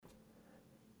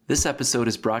This episode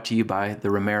is brought to you by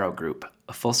the Romero Group,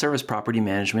 a full-service property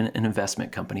management and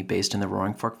investment company based in the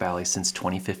Roaring Fork Valley since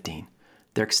 2015.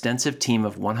 Their extensive team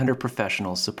of 100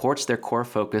 professionals supports their core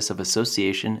focus of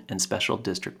association and special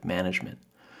district management.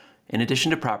 In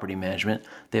addition to property management,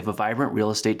 they have a vibrant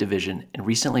real estate division and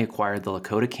recently acquired the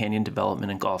Lakota Canyon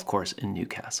Development and Golf Course in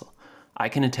Newcastle. I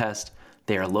can attest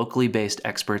they are locally based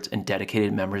experts and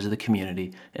dedicated members of the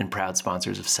community and proud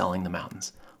sponsors of Selling the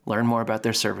Mountains. Learn more about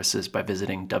their services by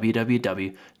visiting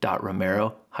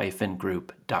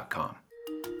www.romero-group.com.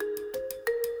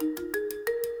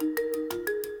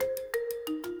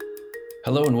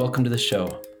 Hello and welcome to the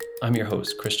show. I'm your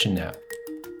host, Christian Knapp.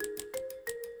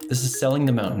 This is Selling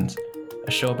the Mountains,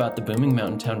 a show about the booming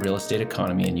mountain town real estate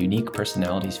economy and unique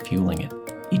personalities fueling it.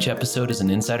 Each episode is an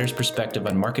insider's perspective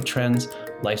on market trends,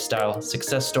 lifestyle,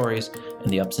 success stories, and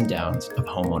the ups and downs of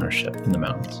home ownership in the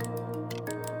mountains.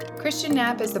 Christian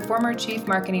Knapp is the former Chief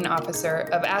Marketing Officer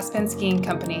of Aspen Skiing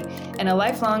Company and a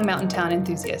lifelong mountain town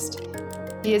enthusiast.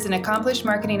 He is an accomplished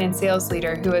marketing and sales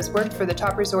leader who has worked for the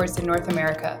top resorts in North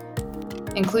America,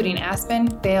 including Aspen,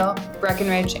 Vail,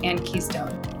 Breckenridge, and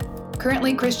Keystone.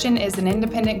 Currently, Christian is an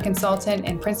independent consultant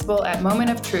and principal at Moment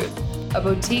of Truth, a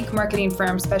boutique marketing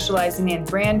firm specializing in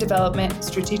brand development,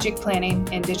 strategic planning,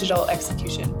 and digital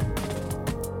execution.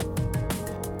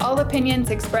 All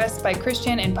opinions expressed by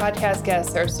Christian and podcast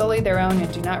guests are solely their own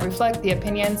and do not reflect the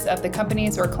opinions of the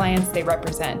companies or clients they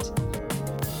represent.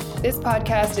 This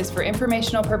podcast is for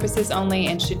informational purposes only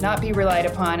and should not be relied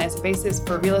upon as a basis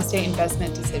for real estate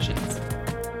investment decisions.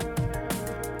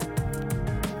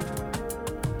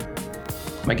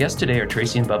 My guests today are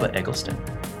Tracy and Bubba Eggleston.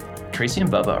 Tracy and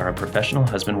Bubba are a professional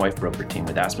husband-wife broker team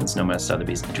with Aspen Snowmass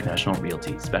Sotheby's International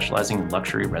Realty, specializing in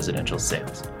luxury residential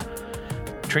sales.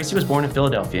 Tracy was born in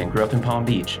Philadelphia and grew up in Palm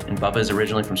Beach, and Bubba is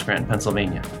originally from Scranton,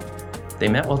 Pennsylvania. They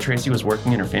met while Tracy was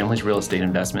working in her family's real estate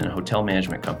investment and hotel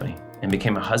management company, and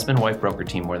became a husband-wife broker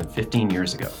team more than 15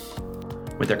 years ago.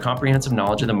 With their comprehensive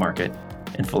knowledge of the market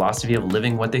and philosophy of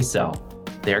living what they sell,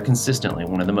 they are consistently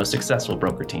one of the most successful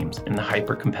broker teams in the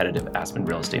hyper-competitive Aspen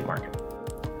real estate market.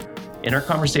 In our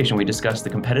conversation, we discussed the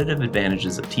competitive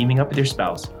advantages of teaming up with your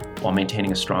spouse while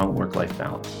maintaining a strong work-life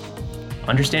balance.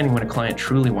 Understanding when a client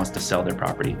truly wants to sell their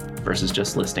property versus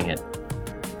just listing it.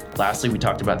 Lastly, we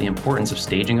talked about the importance of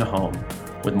staging a home,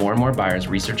 with more and more buyers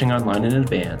researching online in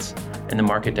advance, and the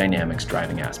market dynamics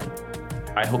driving Aspen.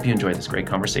 I hope you enjoy this great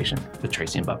conversation with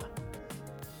Tracy and Bubba.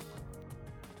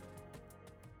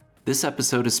 This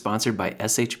episode is sponsored by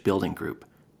SH Building Group.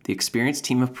 The experienced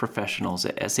team of professionals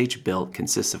at SH Build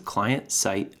consists of client,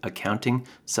 site, accounting,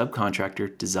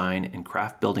 subcontractor, design, and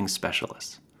craft building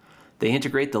specialists. They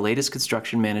integrate the latest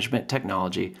construction management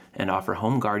technology and offer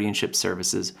home guardianship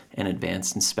services and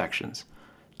advanced inspections.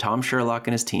 Tom Sherlock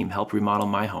and his team helped remodel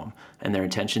my home, and their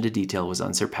attention to detail was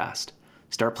unsurpassed.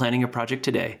 Start planning your project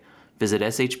today. Visit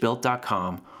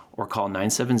shbuilt.com or call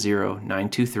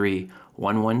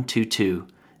 970-923-1122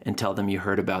 and tell them you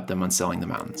heard about them on Selling the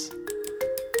Mountains.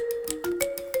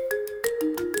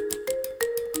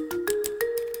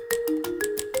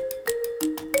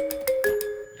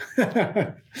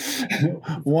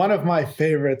 One of my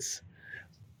favorites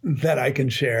that I can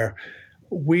share,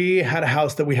 we had a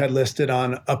house that we had listed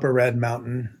on Upper Red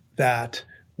Mountain that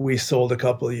we sold a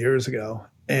couple of years ago.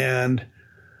 And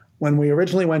when we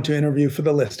originally went to interview for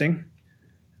the listing,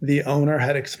 the owner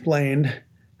had explained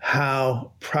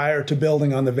how prior to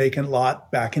building on the vacant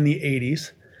lot back in the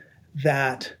 80s,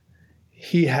 that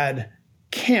he had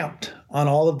camped on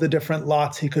all of the different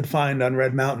lots he could find on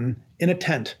Red Mountain in a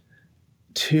tent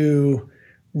to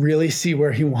really see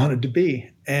where he wanted to be.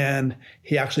 And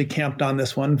he actually camped on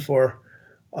this one for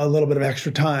a little bit of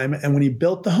extra time. And when he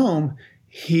built the home,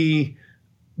 he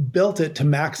built it to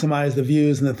maximize the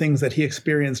views and the things that he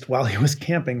experienced while he was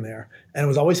camping there. And it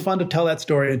was always fun to tell that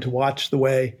story and to watch the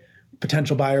way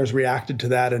potential buyers reacted to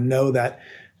that and know that,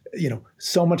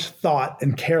 so much thought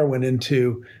and care went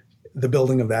into the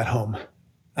building of that home.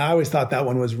 I always thought that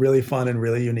one was really fun and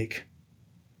really unique.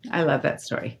 I love that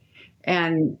story.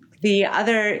 And the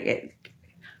other,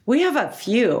 we have a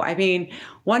few. I mean,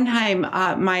 one time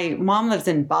my mom lives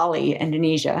in Bali,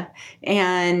 Indonesia,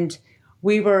 and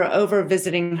we were over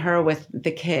visiting her with the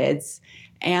kids,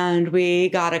 and we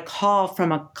got a call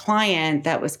from a client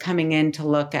that was coming in to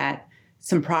look at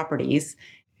some properties.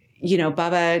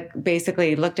 Bubba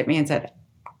basically looked at me and said,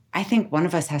 I think one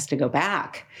of us has to go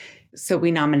back. So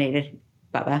we nominated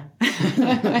Bubba.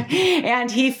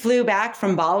 And he flew back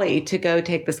from Bali to go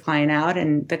take this client out.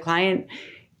 And the client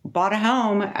bought a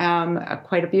home,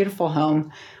 quite a beautiful home.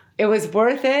 it was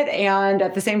worth it. And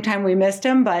at the same time, we missed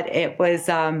him, but it was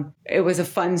a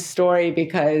fun story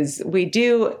because we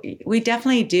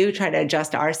definitely do try to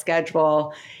adjust our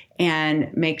schedule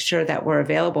and make sure that we're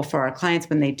available for our clients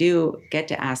when they do get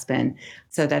to Aspen,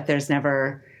 so that there's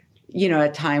never, a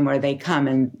time where they come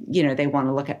and, they want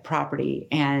to look at property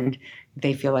and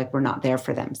they feel like we're not there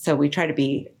for them. So we try to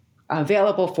be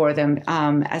available for them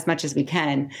as much as we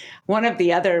can. One of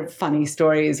the other funny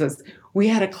stories was we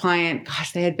had a client,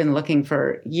 they had been looking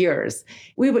for years.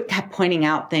 We kept pointing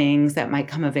out things that might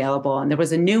come available. And there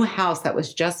was a new house that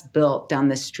was just built down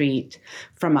the street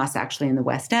from us, actually in the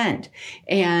West End.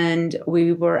 And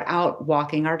we were out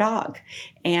walking our dog.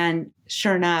 And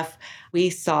sure enough, we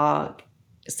saw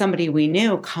somebody we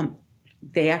knew come.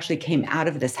 They actually came out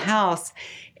of this house,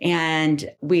 and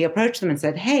we approached them and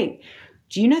said, "Hey,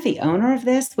 do you know the owner of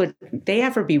this? Would they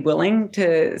ever be willing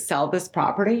to sell this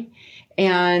property?"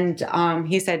 And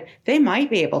he said, "They might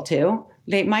be able to.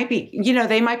 They might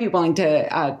be willing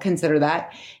to consider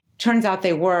that." Turns out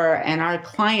they were, and our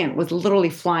client was literally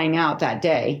flying out that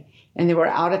day, and they were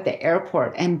out at the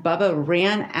airport, and Bubba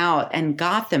ran out and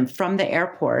got them from the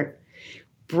airport,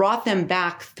 brought them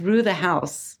back through the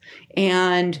house,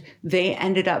 and they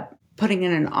ended up putting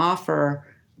in an offer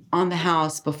on the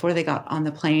house before they got on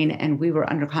the plane, and we were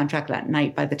under contract that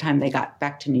night by the time they got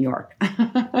back to New York.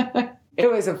 It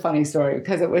was a funny story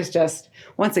because it was just,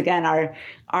 once again,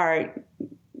 our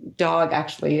dog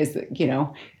actually is,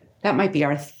 that might be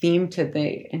our theme to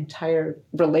the entire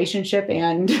relationship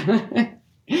and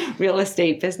real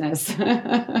estate business.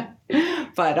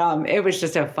 But it was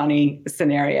just a funny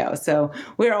scenario. So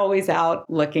we're always out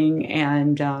looking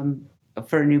and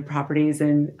for new properties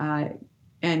and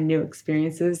new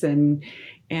experiences, and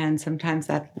sometimes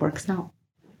that works out.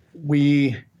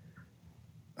 We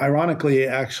ironically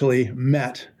actually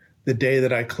met the day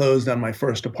that I closed on my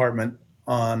first apartment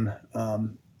on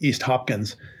East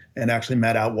Hopkins, and actually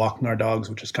met out walking our dogs,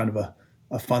 which is kind of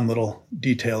a fun little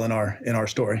detail in our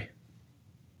story.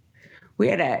 We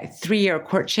had a 3-year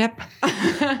courtship.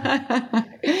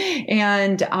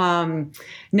 And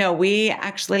we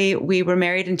were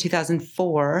married in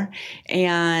 2004,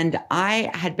 and I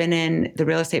had been in the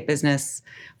real estate business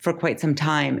for quite some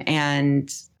time.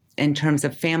 And in terms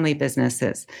of family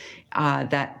businesses,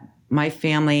 that my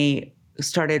family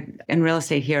started in real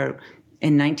estate here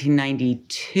in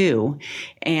 1992.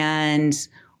 And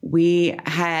we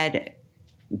had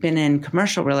been in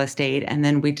commercial real estate, and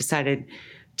then we decided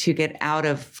to get out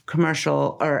of the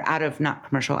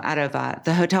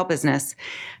hotel business.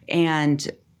 And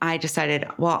I decided,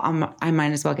 I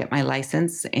might as well get my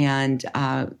license and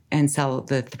sell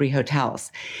the 3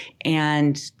 hotels.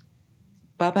 And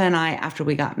Bubba and I, after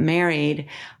we got married,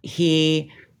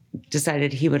 he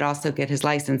decided he would also get his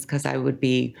license because I would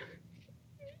be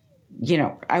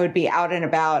out and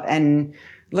about and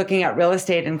looking at real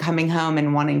estate and coming home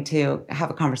and wanting to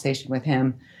have a conversation with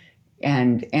him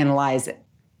and analyze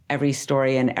every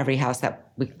story and every house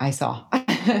that I saw.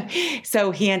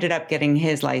 So he ended up getting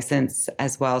his license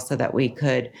as well so that we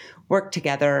could work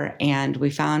together. And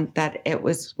we found that it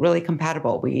was really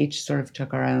compatible. We each sort of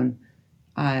took our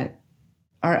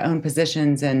own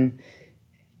positions and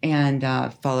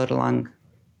followed along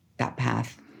that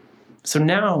path. So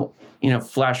now,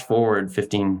 flash forward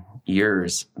 15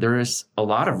 years, there is a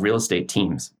lot of real estate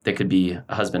teams that could be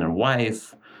a husband and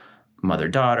wife,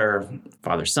 mother-daughter,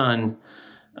 father-son,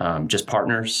 just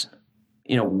partners.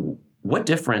 What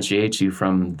differentiates you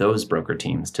from those broker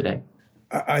teams today?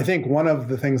 I think one of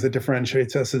the things that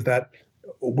differentiates us is that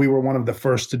we were one of the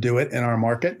first to do it in our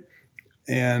market.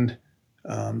 And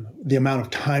the amount of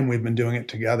time we've been doing it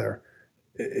together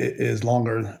is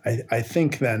longer, I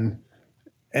think, than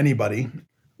anybody.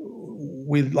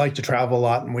 We like to travel a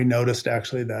lot, and we noticed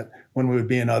actually that when we would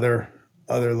be in other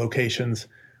locations,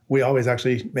 we always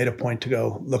actually made a point to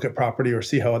go look at property or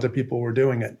see how other people were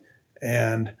doing it.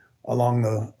 And along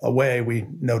the way, we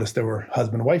noticed there were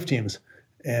husband-wife teams,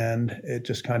 and it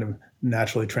just kind of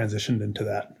naturally transitioned into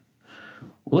that.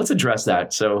 Well, let's address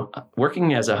that. So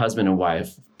working as a husband and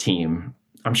wife team,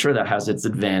 I'm sure that has its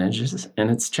advantages and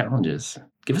its challenges.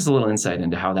 Give us a little insight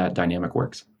into how that dynamic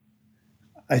works.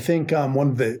 I think one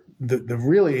of the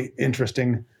really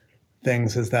interesting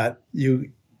things is that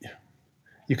you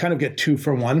kind of get 2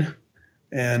 for 1,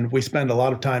 and we spend a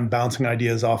lot of time bouncing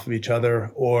ideas off of each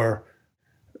other or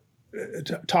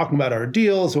talking about our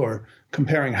deals or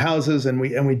comparing houses, and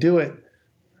we do it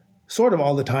sort of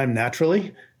all the time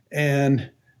naturally. And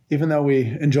even though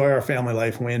we enjoy our family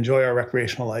life and we enjoy our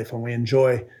recreational life and we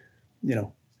enjoy,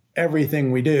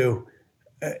 everything we do,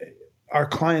 our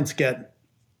clients get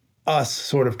us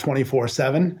sort of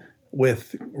 24/7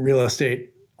 with real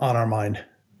estate on our mind.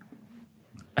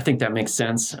 I think that makes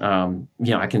sense.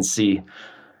 I can see,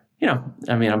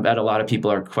 I bet a lot of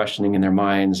people are questioning in their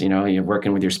minds, you're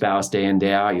working with your spouse day in,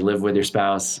 day out, you live with your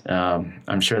spouse.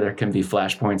 I'm sure there can be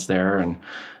flashpoints there and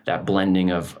that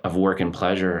blending of work and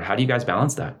pleasure. How do you guys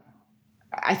balance that?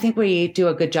 I think we do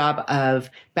a good job of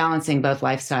balancing both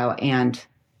lifestyle and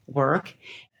work.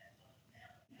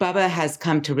 Bubba has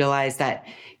come to realize that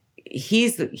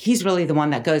he's really the one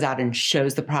that goes out and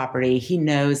shows the property. He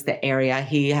knows the area.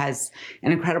 He has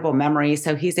an incredible memory.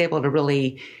 So he's able to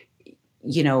really,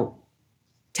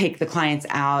 take the clients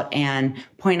out and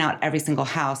point out every single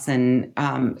house and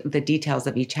the details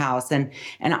of each house. And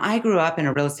I grew up in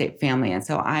a real estate family. And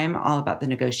so I'm all about the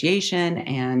negotiation.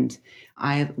 And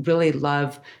I really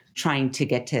love trying to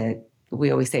get to,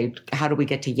 we always say, how do we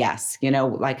get to yes?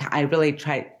 I really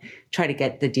try to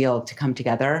get the deal to come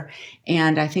together.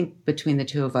 And I think between the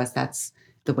two of us, that's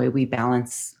the way we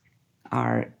balance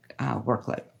our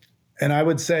workload. And I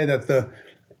would say that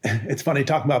it's funny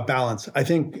talking about balance. I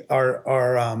think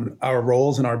our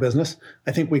roles in our business,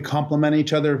 I think we complement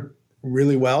each other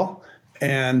really well.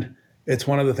 And it's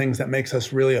one of the things that makes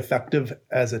us really effective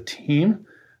as a team.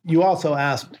 You also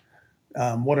asked,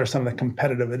 what are some of the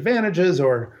competitive advantages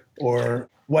or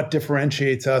what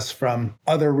differentiates us from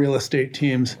other real estate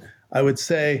teams? I would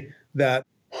say that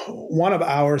one of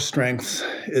our strengths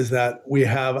is that we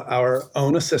have our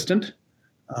own assistant.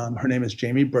 Her name is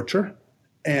Jamie Butcher,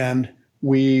 and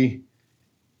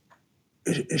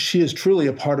she is truly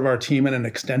a part of our team and an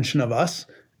extension of us,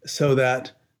 so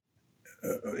that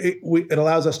it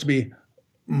allows us to be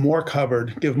more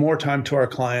covered, give more time to our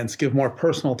clients, give more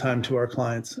personal time to our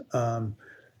clients.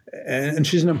 And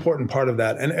she's an important part of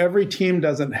that. And every team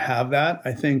doesn't have that.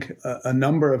 I think a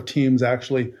number of teams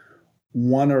actually,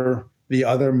 one or the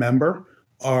other member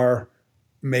are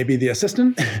maybe the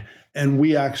assistant, and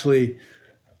we actually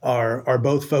are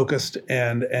both focused,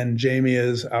 and Jamie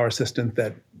is our assistant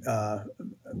that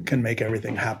can make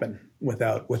everything happen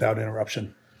without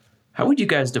interruption. How would you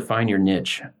guys define your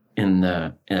niche in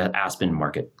the Aspen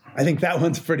market? I think that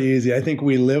one's pretty easy. I think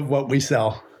we live what we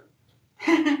sell.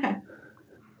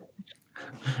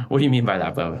 What do you mean by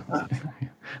that, Bubba?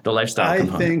 The lifestyle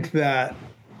component. I think that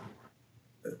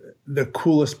the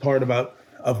coolest part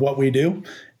of what we do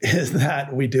is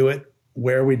that we do it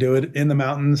where we do it, in the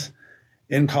mountains,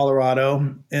 in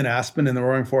Colorado, in Aspen, in the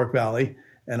Roaring Fork Valley.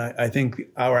 And I think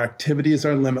our activities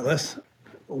are limitless.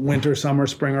 Winter, summer,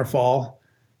 spring, or fall,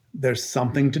 there's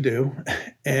something to do.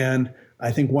 And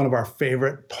I think one of our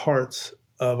favorite parts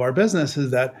of our business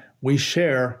is that we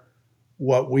share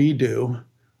what we do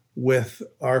with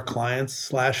our clients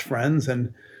 / friends.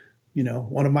 And,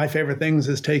 one of my favorite things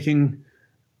is taking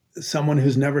someone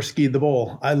who's never skied the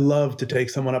bowl. I love to take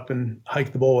someone up and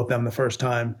hike the bowl with them the first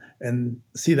time and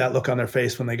see that look on their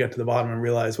face when they get to the bottom and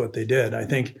realize what they did. I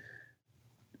think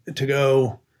to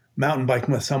go mountain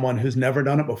biking with someone who's never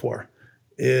done it before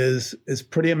is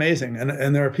pretty amazing.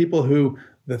 And there are people who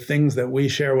the things that we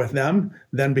share with them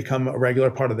then become a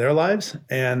regular part of their lives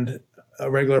and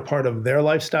a regular part of their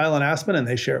lifestyle in Aspen, and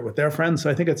they share it with their friends. So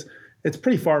I think it's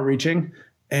pretty far reaching.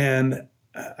 And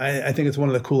I think it's one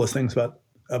of the coolest things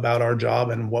about our job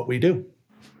and what we do.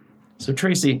 So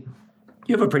Tracy,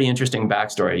 you have a pretty interesting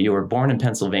backstory. You were born in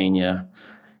Pennsylvania.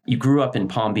 You grew up in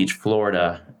Palm Beach,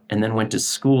 Florida, and then went to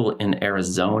school in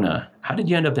Arizona. How did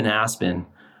you end up in Aspen?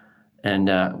 And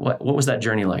what was that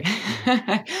journey like?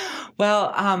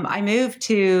 Well, I moved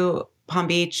to Palm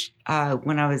Beach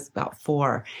when I was about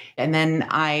 4. And then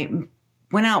I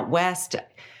went out west.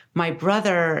 My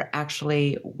brother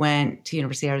actually went to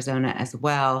University of Arizona as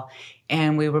well.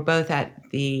 And we were both at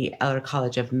the Eller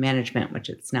College of Management, which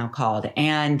it's now called.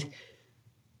 And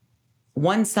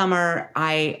one summer,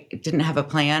 I didn't have a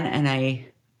plan, and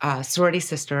a sorority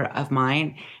sister of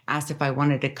mine asked if I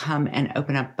wanted to come and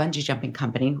open a bungee jumping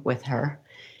company with her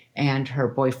and her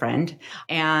boyfriend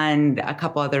and a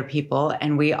couple other people.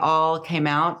 And we all came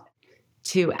out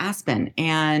to Aspen,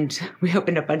 and we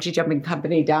opened a bungee jumping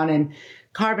company down in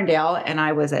Carbondale, and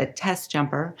I was a test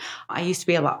jumper. I used to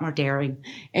be a lot more daring.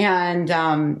 And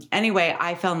anyway,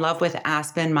 I fell in love with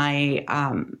Aspen. My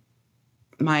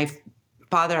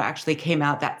father actually came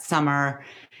out that summer,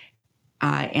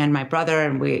 and my brother,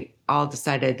 and we all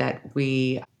decided that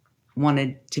we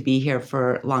wanted to be here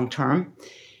for long term.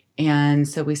 And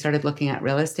so we started looking at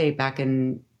real estate back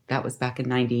in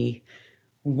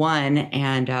 91,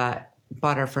 and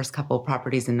bought our first couple of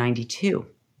properties in 92.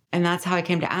 And that's how I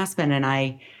came to Aspen. And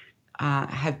I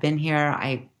have been here.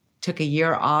 I took a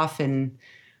year off in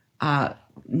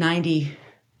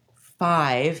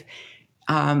 95.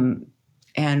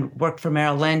 and worked for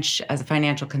Merrill Lynch as a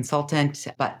financial consultant,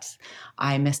 but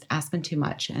I missed Aspen too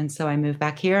much. And so I moved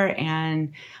back here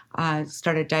and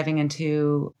started diving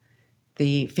into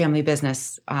the family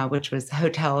business, which was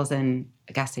hotels and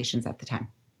gas stations at the time.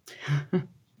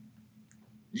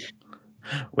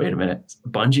 Wait a minute.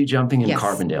 Bungee jumping in Yes.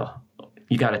 Carbondale.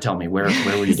 You got to tell me, where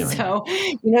were you doing So,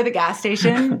 the gas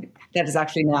station that is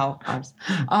actually now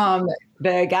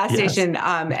the gas station,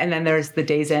 and then there's the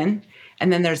Days Inn,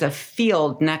 and then there's a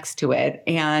field next to it.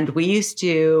 And we used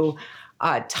to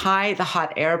tie the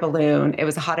hot air balloon. It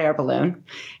was a hot air balloon,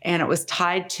 and it was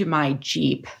tied to my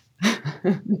Jeep.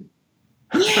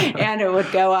 And it would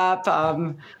go up,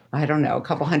 I don't know, a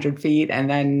couple hundred feet. And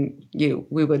then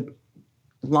we would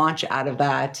launch out of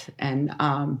that. And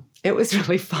it was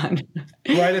really fun.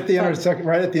 Right at the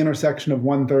intersection of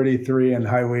 133 and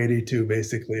Highway 82,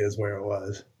 basically, is where it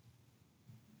was.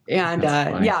 And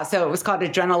so it was called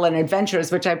Adrenaline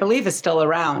Adventures, which I believe is still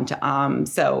around.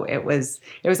 So it was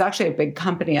actually a big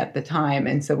company at the time.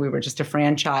 And so we were just a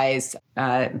franchise.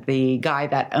 The guy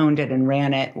that owned it and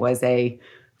ran it was a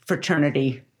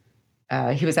fraternity.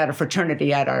 He was at a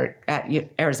fraternity at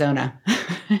Arizona.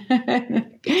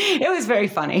 It was very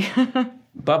funny.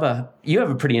 Bubba, you have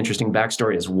a pretty interesting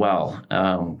backstory as well.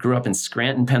 Grew up in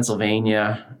Scranton,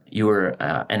 Pennsylvania. You were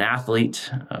an athlete,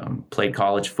 played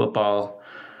college football.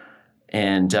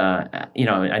 And,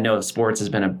 I know sports has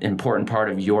been an important part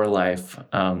of your life.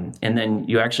 And then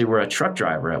you actually were a truck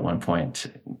driver at one point.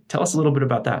 Tell us a little bit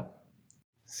about that.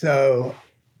 So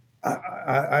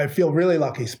I feel really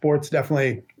lucky. Sports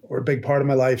definitely were a big part of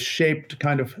my life, shaped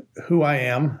kind of who I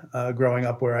am growing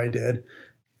up where I did.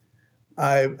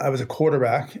 I was a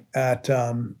quarterback at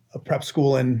a prep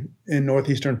school in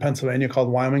northeastern Pennsylvania called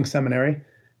Wyoming Seminary.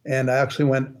 And I actually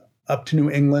went up to New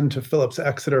England to Phillips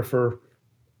Exeter for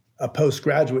a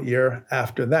postgraduate year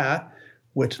after that,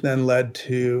 which then led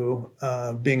to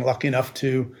being lucky enough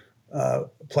to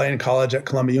play in college at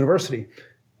Columbia University.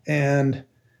 And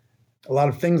a lot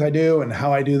of things I do and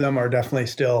how I do them are definitely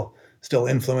still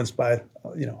influenced by,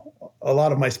 a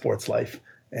lot of my sports life.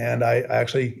 And I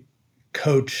actually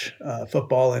coach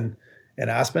football in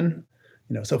Aspen.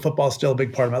 So football is still a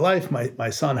big part of my life. My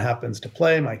son happens to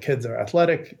play. My kids are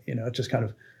athletic. It's just kind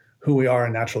of who we are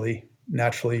and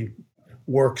naturally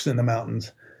works in the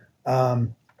mountains.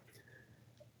 The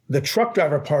truck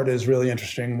driver part is really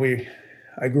interesting.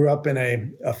 I grew up in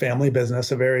a family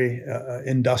business, a very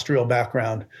industrial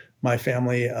background. My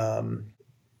family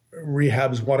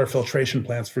rehabs water filtration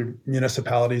plants for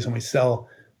municipalities, and we sell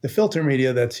the filter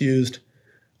media that's used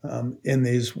in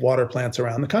these water plants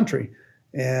around the country.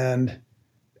 And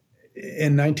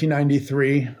in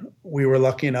 1993, we were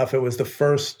lucky enough, it was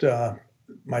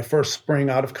my first spring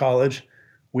out of college,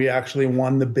 we actually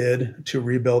won the bid to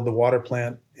rebuild the water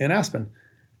plant in Aspen.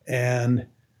 And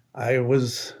I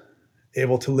was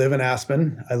able to live in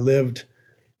Aspen. I lived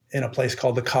in a place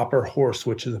called the Copper Horse,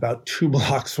 which is about 2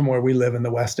 blocks from where we live in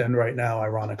the West End right now,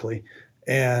 ironically.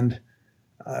 And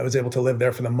I was able to live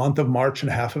there for the month of March and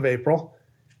half of April.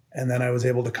 And then I was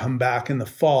able to come back in the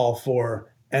fall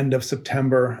for end of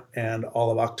September and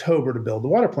all of October to build the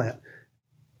water plant.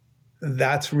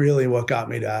 That's really what got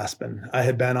me to Aspen. I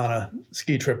had been on a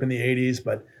ski trip in the 80s,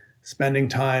 but spending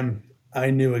time,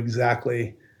 I knew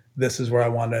exactly this is where I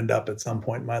wanted to end up at some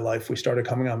point in my life. We started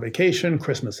coming on vacation,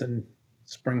 Christmas and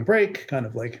spring break, kind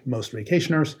of like most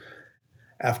vacationers.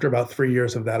 After about 3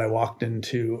 years of that, I walked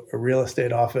into a real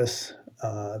estate office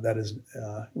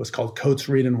that was called Coates,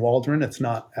 Reed & Waldron. It's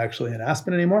not actually in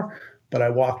Aspen anymore, but I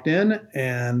walked in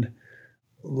and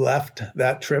left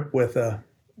that trip with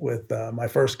my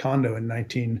first condo in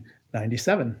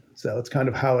 1997. So it's kind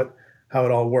of how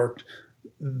it all worked.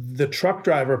 The truck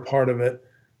driver part of it,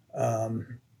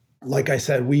 like I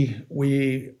said,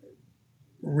 we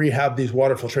rehab these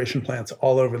water filtration plants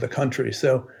all over the country.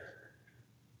 So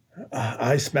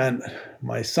I spent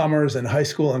my summers in high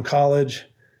school and college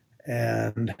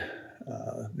and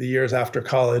the years after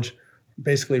college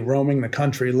basically roaming the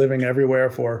country, living everywhere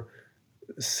for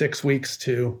 6 weeks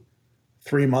to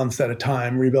 3 months at a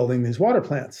time, rebuilding these water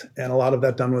plants. And a lot of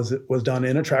that was done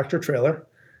in a tractor trailer.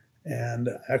 And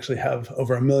I actually have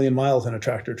over 1 million miles in a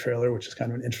tractor trailer, which is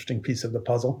kind of an interesting piece of the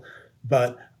puzzle.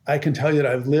 But I can tell you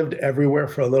that I've lived everywhere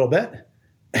for a little bit,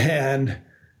 and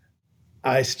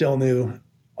I still knew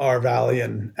our valley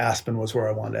and Aspen was where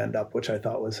I wanted to end up, which I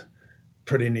thought was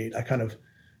pretty neat. I kind of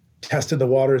tested the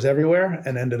waters everywhere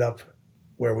and ended up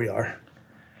where we are.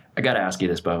 I got to ask you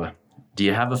this, Bubba. Do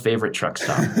you have a favorite truck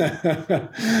stop?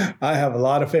 I have a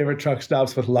lot of favorite truck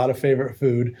stops with a lot of favorite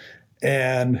food.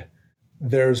 And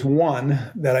there's one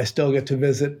that I still get to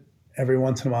visit every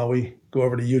once in a while we go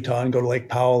over to Utah and go to Lake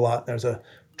Powell a lot. There's a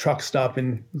truck stop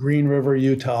in Green River,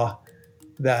 Utah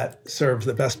that serves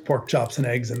the best pork chops and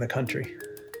eggs in the country.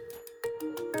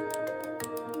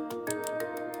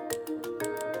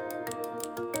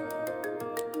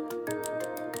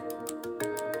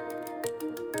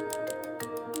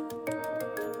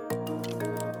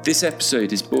 This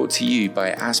episode is brought to you by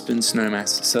Aspen,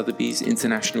 Snowmass, Sotheby's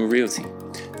International Realty,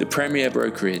 the premier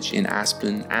brokerage in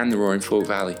Aspen and the Roaring Fork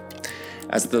Valley.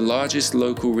 As the largest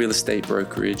local real estate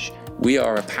brokerage, we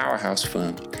are a powerhouse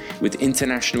firm with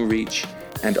international reach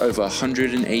and over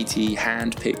 180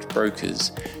 hand-picked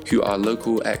brokers who are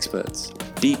local experts,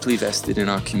 deeply vested in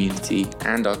our community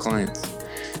and our clients.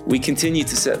 We continue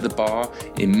to set the bar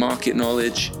in market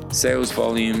knowledge, sales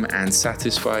volume, and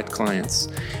satisfied clients,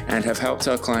 and have helped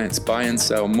our clients buy and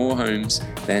sell more homes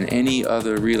than any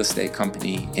other real estate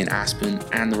company in Aspen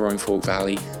and the Roaring Fork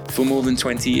Valley for more than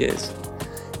 20 years.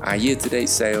 Our year-to-date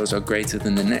sales are greater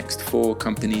than the next 4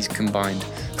 companies combined.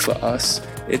 For us,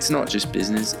 it's not just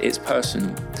business, it's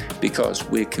personal, because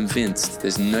we're convinced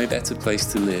there's no better place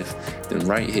to live than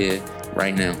right here,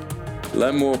 right now.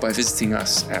 Learn more by visiting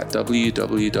us at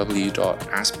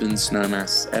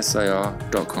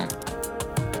www.aspensnowmasssir.com.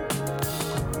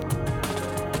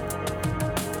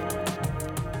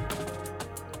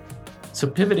 So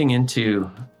pivoting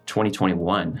into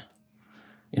 2021,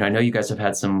 I know you guys have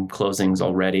had some closings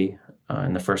already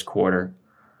in the first quarter.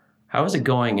 How is it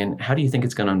going, and how do you think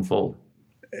it's going to unfold?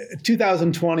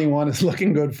 2021 is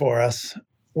looking good for us.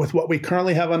 With what we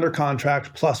currently have under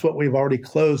contract, plus what we've already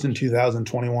closed in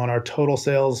 2021, our total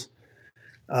sales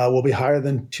will be higher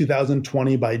than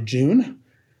 2020 by June.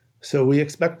 So we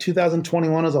expect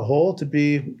 2021 as a whole to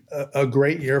be a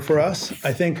great year for us.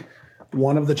 I think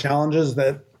one of the challenges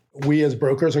that we as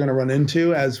brokers are going to run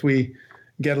into as we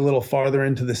get a little farther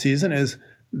into the season is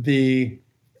the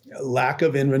lack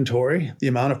of inventory. The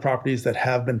amount of properties that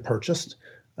have been purchased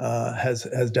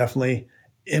has definitely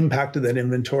impacted that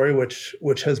inventory,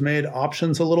 which has made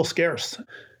options a little scarce.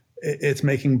 It's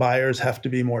making buyers have to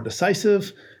be more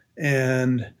decisive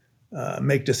and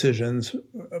make decisions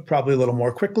probably a little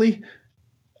more quickly.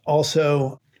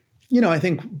 Also, I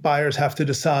think buyers have to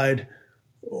decide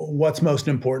what's most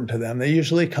important to them. They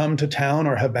usually come to town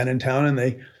or have been in town, and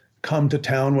they come to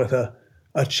town with a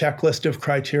checklist of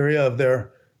criteria of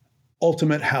their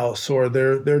ultimate house or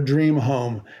their dream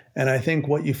home. And I think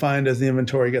what you find as the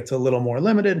inventory gets a little more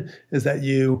limited is that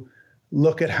you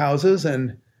look at houses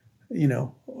and,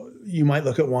 you might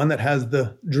look at one that has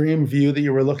the dream view that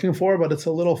you were looking for, but it's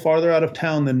a little farther out of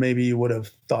town than maybe you would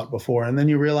have thought before. And then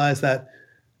you realize that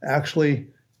actually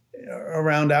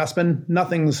around Aspen,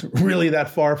 nothing's really that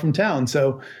far from town.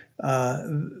 So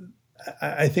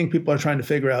I think people are trying to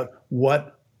figure out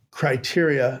what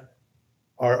criteria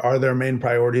are their main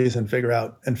priorities and figure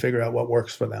out what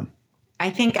works for them. I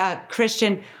think,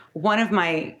 Christian, one of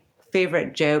my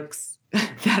favorite jokes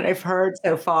that I've heard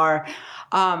so far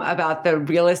about the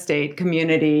real estate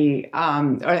community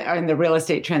or the real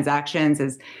estate transactions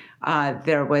is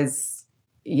there was,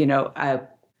 a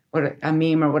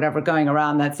meme or whatever going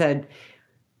around that said,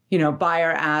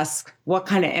 buyer asks, what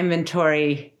kind of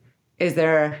inventory is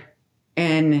there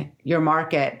in your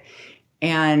market?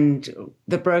 And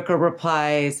the broker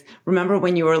replies, remember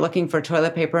when you were looking for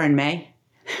toilet paper in May?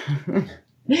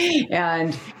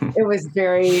 And it's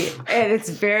very,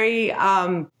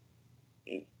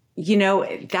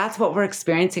 that's what we're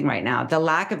experiencing right now. The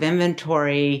lack of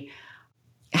inventory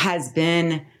has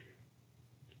been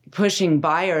pushing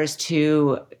buyers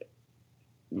to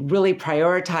really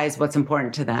prioritize what's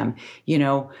important to them.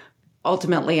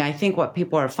 Ultimately, I think what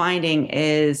people are finding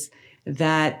is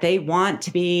that they want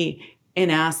to be in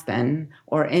Aspen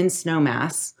or in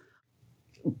Snowmass,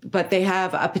 but they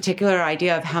have a particular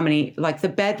idea of how many, like the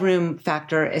bedroom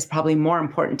factor is probably more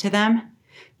important to them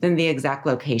than the exact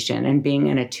location and being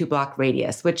in a 2-block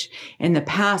radius, which in the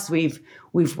past we've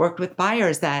worked with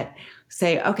buyers that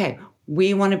say, okay,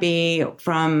 we want to be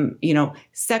from,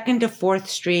 2nd to 4th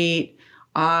Street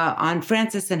on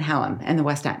Francis and Hallam in the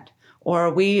West End.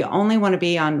 Or we only want to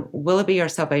be on Willoughby or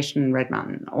Salvation and Red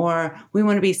Mountain. Or we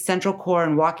want to be Central Core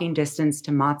and walking distance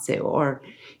to Matsu. Or,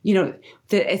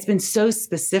 it's been so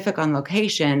specific on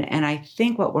location. And I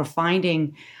think what we're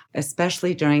finding,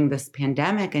 especially during this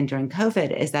pandemic and during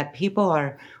COVID, is that people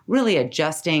are really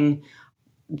adjusting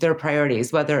their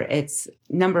priorities, whether it's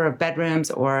number of bedrooms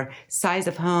or size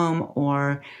of home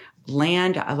or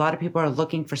land. A lot of people are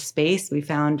looking for space. We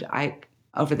found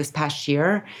over this past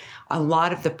year, a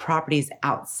lot of the properties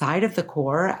outside of the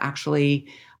core actually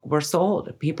were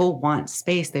sold. People want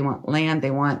space, they want land,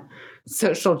 they want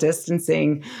social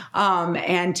distancing,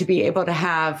 and to be able to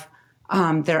have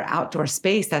their outdoor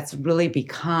space. That's really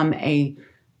become a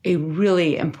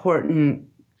really important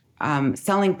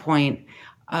selling point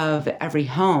of every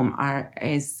home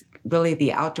is really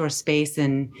the outdoor space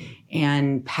and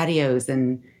patios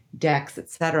and decks, et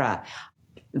cetera.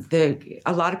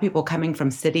 A lot of people coming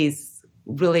from cities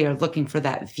really are looking for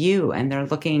that view, and they're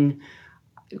looking,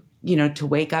 to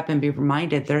wake up and be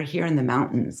reminded they're here in the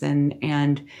mountains.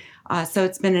 And so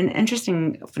it's been an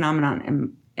interesting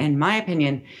phenomenon, in my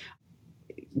opinion,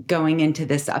 going into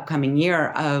this upcoming year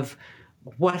of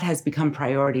what has become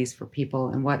priorities for people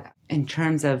and what, in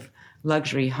terms of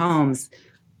luxury homes,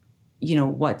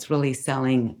 what's really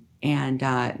selling, and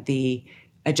the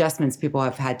adjustments people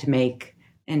have had to make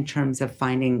in terms of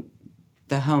finding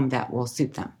the home that will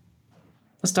suit them.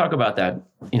 Let's talk about that,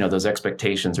 those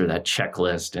expectations or that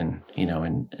checklist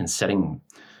and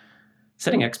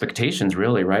setting expectations,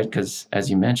 really, right? Because as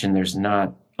you mentioned, there's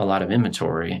not a lot of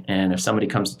inventory. And if somebody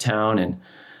comes to town and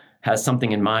has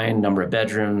something in mind, number of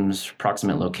bedrooms,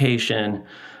 approximate location,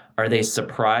 are they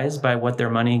surprised by what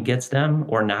their money gets them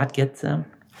or not gets them?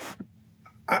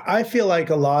 I feel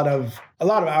like a lot of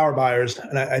our buyers,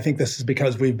 and I think this is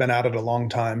because we've been at it a long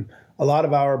time, a lot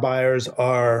of our buyers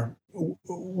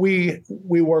we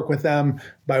work with them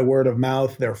by word of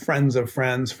mouth. They're friends of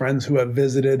friends who have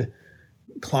visited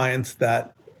clients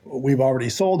that we've already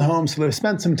sold homes. So they've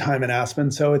spent some time in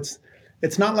Aspen. So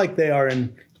it's not like they are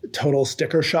in total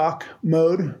sticker shock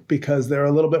mode, because they're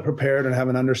a little bit prepared and have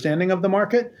an understanding of the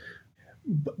market.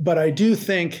 But I do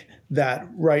think that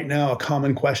right now a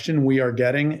common question we are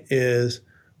getting is,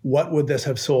 what would this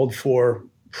have sold for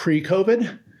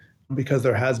pre-COVID? Because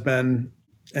there has been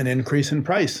an increase in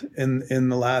price in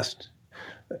the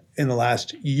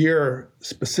last year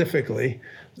specifically.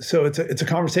 So it's a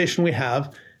conversation we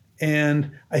have.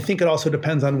 And I think it also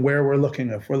depends on where we're looking.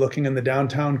 If we're looking in the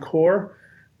downtown core,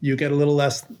 you get a little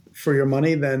less for your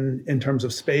money than in terms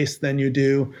of space than you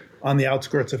do on the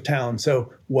outskirts of town.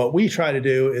 So what we try to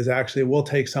do is actually we'll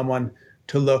take someone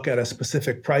to look at a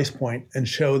specific price point and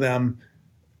show them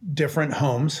different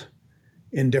homes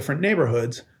in different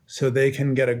neighborhoods so they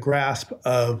can get a grasp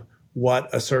of what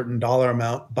a certain dollar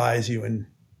amount buys you in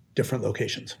different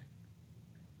locations.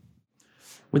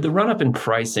 With the run-up in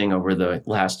pricing over the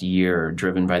last year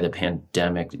driven by the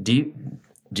pandemic, do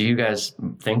you guys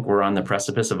think we're on the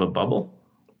precipice of a bubble?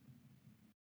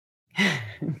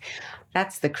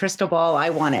 That's the crystal ball. I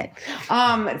want it.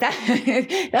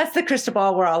 That's the crystal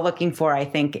ball we're all looking for, I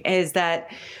think, is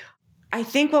that I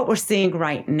think what we're seeing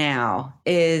right now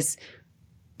is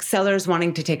sellers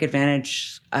wanting to take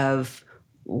advantage of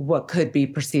what could be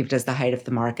perceived as the height of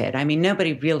the market. I mean,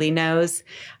 nobody really knows.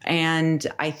 And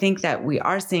I think that we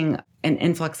are seeing an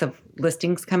influx of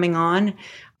listings coming on.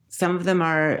 Some of them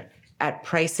are at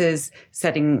prices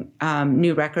setting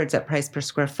new records at price per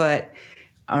square foot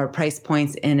or price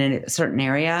points in a certain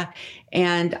area.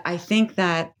 And I think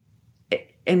that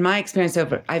in my experience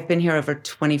I've been here over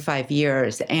 25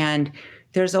 years, and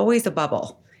there's always a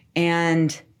bubble.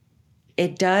 And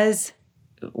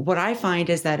what I find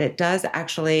is that it does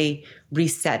actually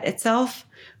reset itself,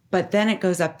 but then it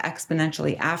goes up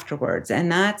exponentially afterwards.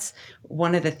 And that's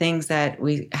one of the things that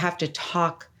we have to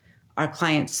talk our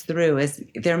clients through, is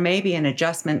there may be an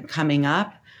adjustment coming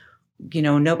up.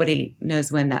 Nobody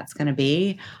knows when that's going to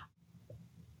be,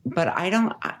 but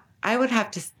I would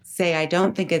have to say, I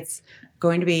don't think it's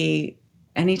going to be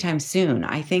anytime soon.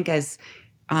 I think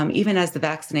even as the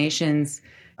vaccinations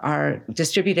are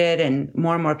distributed and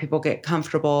more people get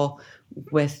comfortable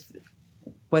with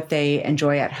what they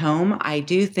enjoy at home, I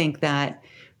do think that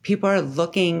people are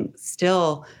looking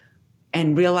still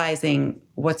and realizing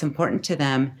what's important to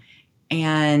them.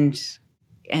 And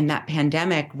that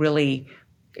pandemic really,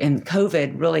 and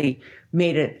COVID really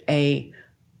made it a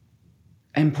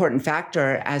important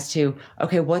factor as to,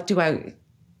 okay, what do I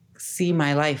see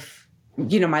my life,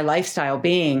 my lifestyle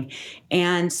being?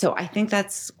 And so I think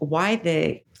that's why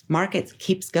the market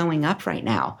keeps going up right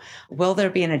now. Will there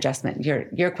be an adjustment?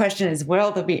 Your question is,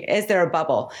 is there a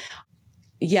bubble?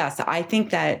 Yes, I think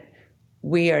that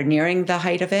we are nearing the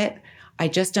height of it. I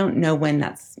just don't know when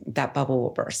that bubble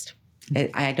will burst.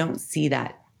 I don't see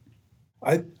that.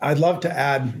 I'd love to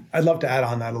add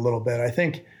on that a little bit. I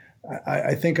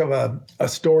think of a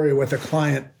story with a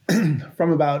client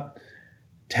from about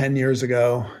 10 years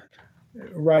ago,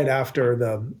 right after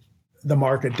the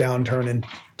market downturn in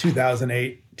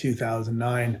 2008,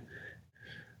 2009.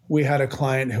 We had a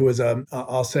client who was a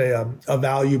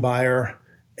value buyer.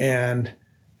 And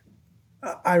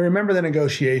I remember the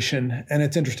negotiation, and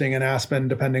it's interesting in Aspen,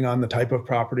 depending on the type of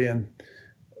property and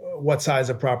what size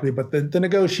of property, but the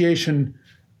negotiation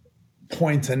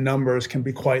points and numbers can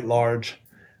be quite large.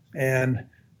 And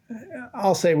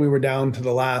I'll say we were down to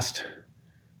the last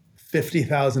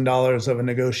 $50,000 of a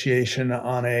negotiation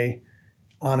on an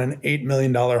 $8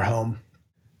 million home.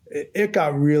 It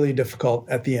got really difficult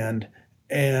at the end.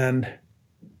 And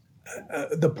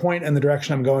the point and the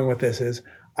direction I'm going with this is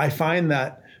I find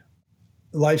that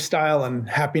lifestyle and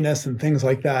happiness and things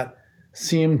like that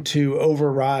seem to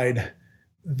override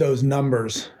those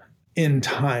numbers in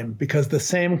time, because the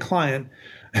same client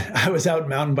I was out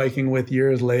mountain biking with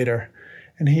years later,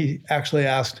 and he actually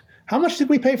asked, how much did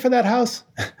we pay for that house?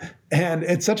 And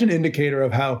it's such an indicator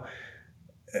of how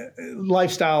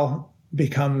lifestyle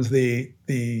becomes the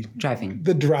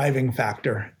driving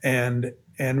factor, and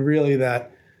really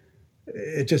that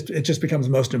it just becomes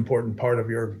the most important part of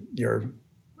your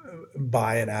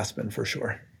buy at Aspen for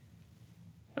sure.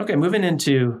 Okay, moving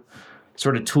into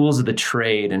sort of tools of the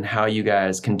trade and how you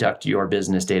guys conduct your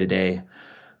business day to day.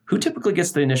 Who typically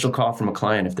gets the initial call from a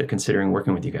client if they're considering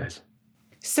working with you guys?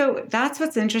 So that's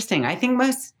what's interesting. I think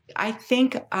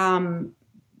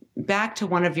back to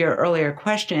one of your earlier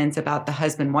questions about the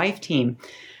husband-wife team,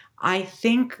 I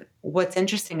think what's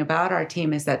interesting about our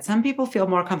team is that some people feel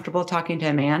more comfortable talking to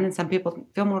a man and some people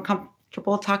feel more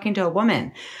comfortable talking to a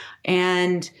woman.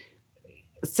 And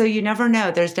so you never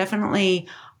know. There's definitely,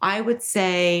 I would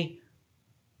say,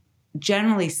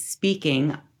 generally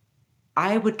speaking,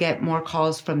 I would get more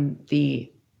calls from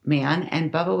the man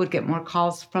and Bubba would get more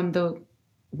calls from the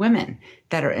women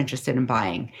that are interested in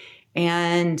buying.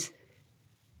 And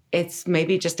it's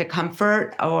maybe just a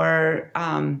comfort or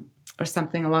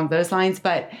something along those lines,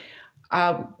 but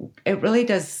it really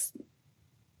does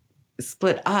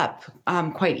split up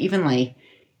quite evenly.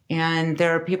 And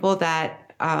there are people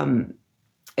that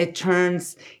it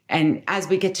turns, and as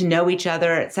we get to know each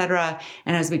other, et cetera,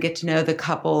 and as we get to know the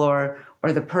couple or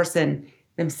the person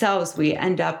themselves, we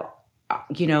end up,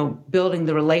 building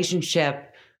the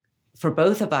relationship for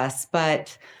both of us.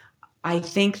 But I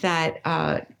think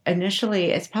that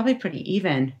initially it's probably pretty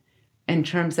even in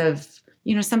terms of,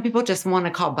 some people just want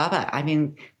to call Bubba. I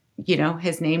mean,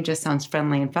 his name just sounds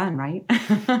friendly and fun, right?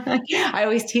 I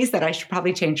always tease that I should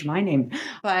probably change my name.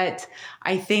 But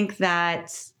I think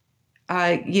that,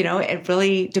 it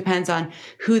really depends on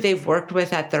who they've worked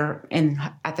with at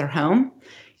their home.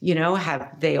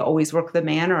 Have they always worked with a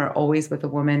man or always with a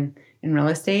woman in real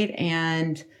estate?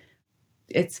 And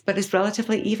it's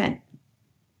relatively even,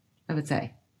 I would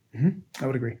say. Mm-hmm. I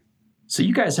would agree. So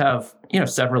you guys have,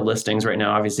 several listings right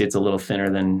now. Obviously, it's a little thinner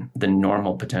than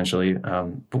normal potentially.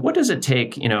 But what does it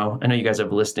take? I know you guys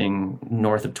have a listing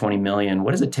north of 20 million.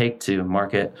 What does it take to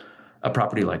market a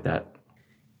property like that?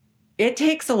 It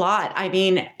takes a lot. I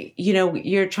mean,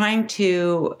 you're trying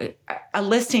to, a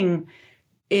listing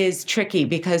is tricky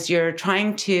because you're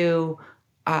trying to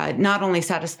not only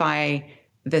satisfy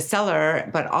the seller,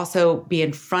 but also be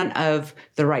in front of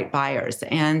the right buyers.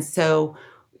 And so,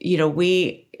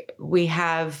 we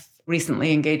have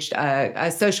recently engaged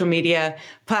a social media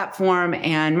platform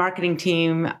and marketing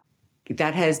team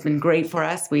that has been great for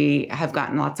us. We have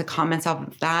gotten lots of comments off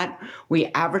of that. We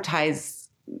advertise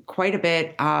quite a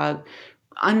bit.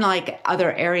 Unlike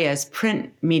other areas,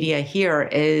 print media here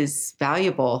is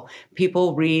valuable.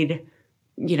 People read,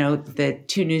 the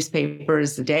 2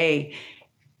 newspapers a day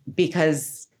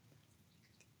because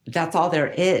that's all there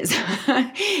is.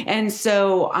 And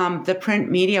so the print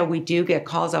media, we do get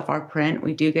calls off our print.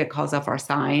 We do get calls off our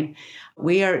sign.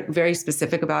 We are very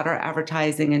specific about our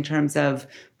advertising in terms of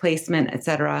placement, et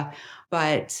cetera.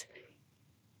 But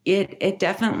it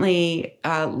definitely,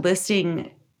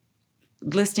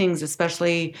 listings,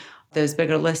 especially those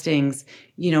bigger listings,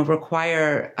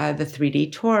 require the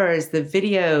 3D tours, the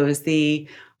videos, the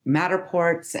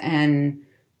Matterports, and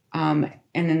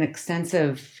an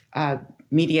extensive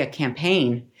media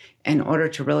campaign in order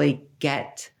to really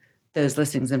get those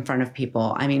listings in front of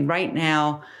people. I mean, right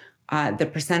now, the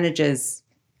percentages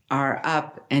are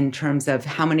up in terms of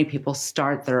how many people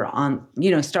start their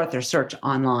search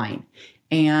online.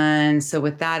 And so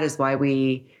with that is why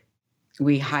we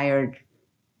hired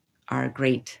our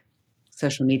great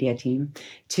social media team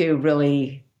to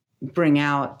really bring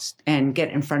out and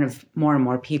get in front of more and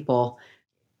more people.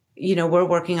 We're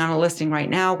working on a listing right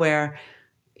now where,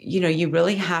 you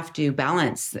really have to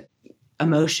balance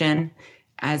emotion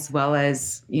as well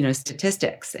as,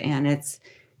 statistics. And it's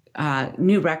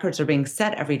new records are being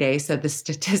set every day. So the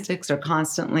statistics are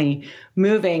constantly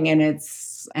moving, and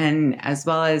as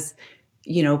well as,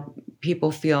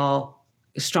 people feel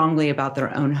strongly about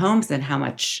their own homes and how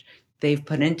much they've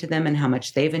put into them and how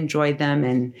much they've enjoyed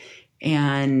them.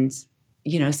 And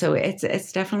so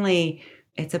it's definitely,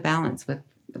 it's a balance with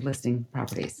listing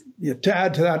properties. Yeah. To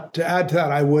add to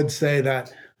that, I would say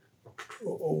that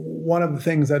one of the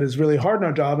things that is really hard in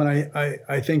our job, and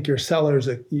I think your sellers,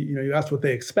 you asked what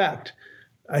they expect.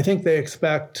 I think they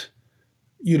expect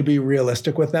you to be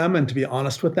realistic with them and to be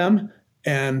honest with them.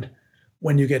 And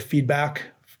when you get feedback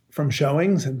from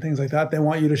showings and things like that, they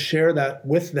want you to share that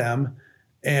with them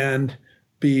and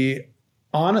be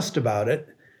honest about it.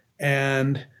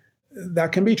 And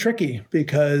that can be tricky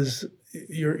because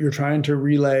you're trying to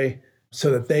relay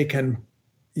so that they can,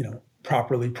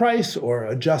 properly price or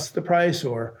adjust the price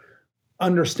or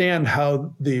understand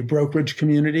how the brokerage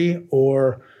community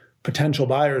or potential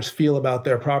buyers feel about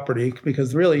their property,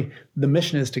 because really the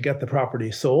mission is to get the property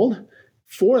sold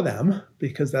for them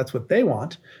because that's what they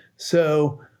want.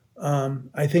 So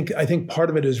I think part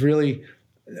of it is really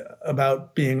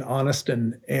about being honest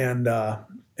and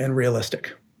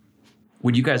realistic.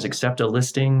 Would you guys accept a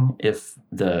listing if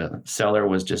the seller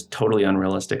was just totally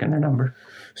unrealistic in their number?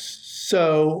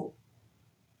 So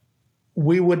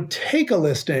we would take a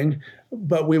listing,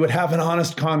 but we would have an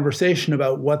honest conversation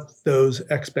about what those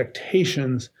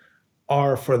expectations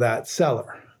are for that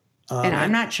seller. And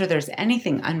I'm not sure there's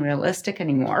anything unrealistic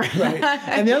anymore. Right.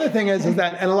 And the other thing is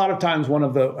that, and a lot of times one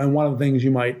of the things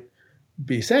you might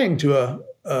be saying to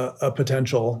a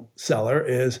potential seller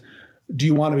is, do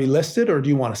you want to be listed or do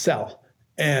you want to sell?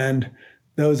 And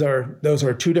those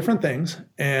are two different things.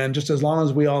 And just as long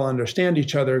as we all understand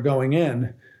each other going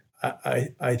in,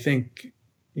 I think,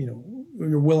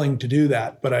 you're willing to do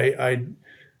that. But I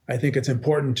think it's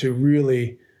important to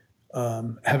really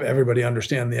have everybody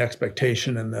understand the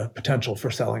expectation and the potential for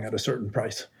selling at a certain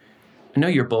price. I know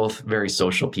you're both very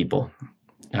social people.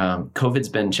 COVID's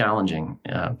been challenging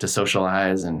to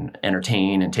socialize and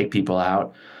entertain and take people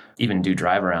out, even do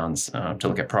drive-arounds to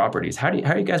look at properties. How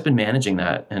have you guys been managing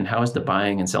that? And how has the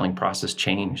buying and selling process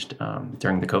changed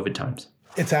during the COVID times?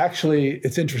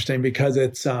 It's interesting because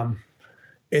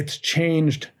it's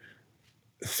changed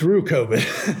through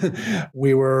COVID.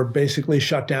 We were basically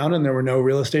shut down and there were no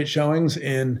real estate showings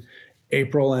in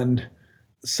April and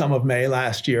some of May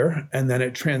last year. And then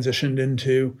it transitioned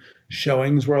into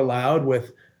showings were allowed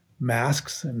with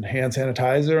masks and hand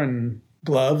sanitizer and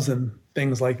gloves and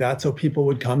things like that. So people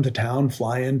would come to town,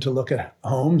 fly in to look at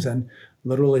homes and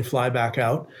literally fly back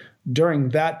out. During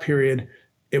that period,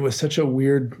 it was such a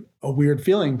weird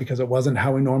feeling because it wasn't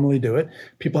how we normally do it.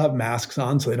 People have masks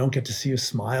on, so they don't get to see you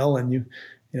smile. And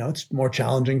it's more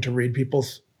challenging to read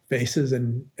people's faces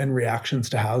and reactions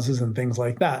to houses and things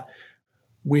like that.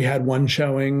 We had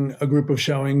a group of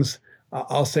showings,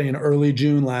 I'll say in early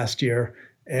June last year,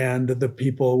 and the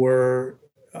people were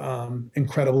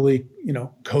incredibly,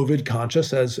 COVID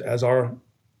conscious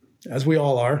as we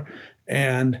all are.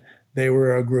 And they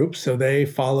were a group, so they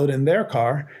followed in their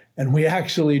car, and we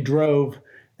actually drove,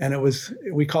 and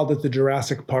we called it the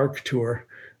Jurassic Park tour,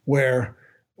 where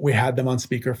we had them on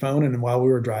speakerphone, and while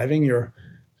we were driving, you're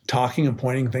talking and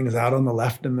pointing things out on the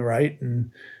left and the right,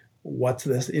 and what's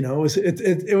this?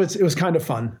 It was kind of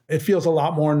fun. It feels a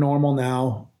lot more normal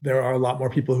now. There are a lot more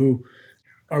people who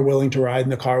are willing to ride in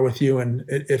the car with you, and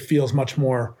it feels much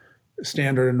more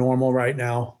standard and normal right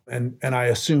now. And I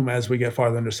assume as we get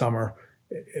farther into summer,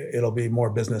 it'll be more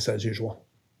business as usual.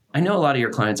 I know a lot of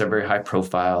your clients are very high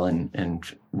profile and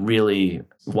really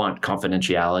want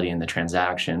confidentiality in the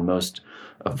transaction. Most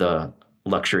of the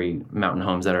luxury mountain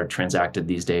homes that are transacted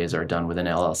these days are done with an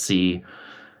LLC.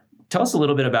 Tell us a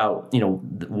little bit about,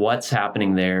 what's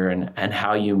happening there and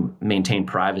how you maintain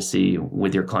privacy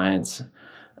with your clients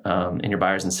and your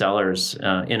buyers and sellers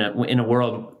in a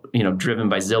world, driven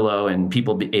by Zillow and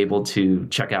people be able to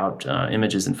check out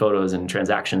images and photos and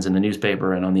transactions in the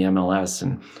newspaper and on the MLS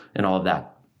and all of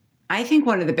that. I think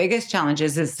one of the biggest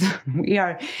challenges is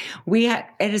it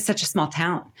is such a small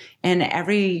town, and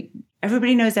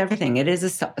everybody knows everything. It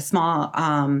is a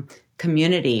small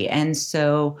community, and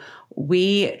so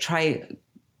we try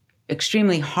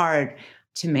extremely hard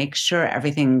to make sure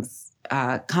everything's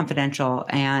confidential,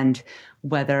 and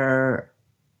whether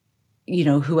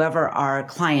whoever our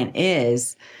client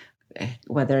is,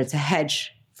 whether it's a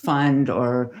hedge fund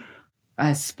or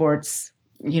a sports,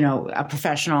 a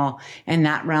professional in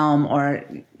that realm or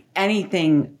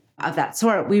anything of that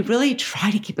sort, we really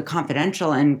try to keep it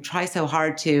confidential and try so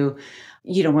hard to,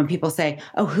 when people say,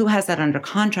 oh, who has that under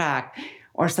contract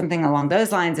or something along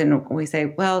those lines? And we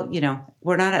say, well,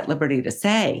 we're not at liberty to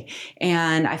say.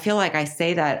 And I feel like I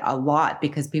say that a lot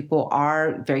because people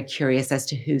are very curious as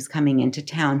to who's coming into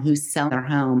town, who's selling their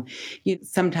home.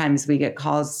 Sometimes we get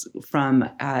calls from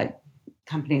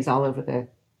companies all over the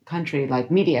country, like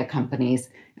media companies,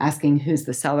 asking who's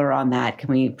the seller on that.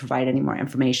 Can we provide any more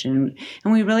information?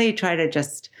 And we really try to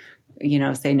just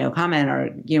say no comment, or,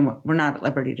 we're not at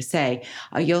liberty to say.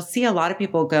 You'll see a lot of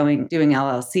people doing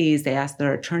LLCs. They ask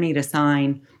their attorney to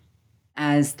sign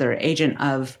as their agent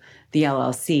of the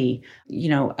LLC.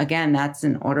 Again, that's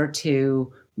in order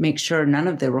to make sure none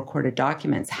of the recorded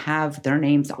documents have their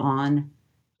names on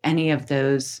any of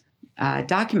those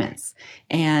documents,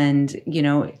 and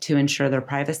to ensure their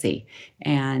privacy.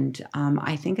 And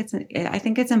I think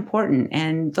it's important,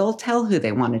 and they'll tell who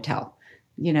they want to tell.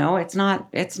 It's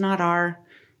not our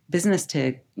business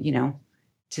to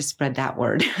spread that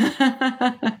word.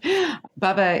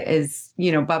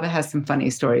 Bubba has some funny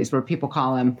stories where people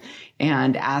call him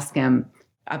and ask him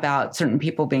about certain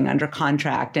people being under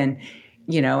contract, and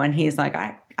he's like,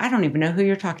 I don't even know who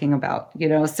you're talking about.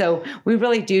 So we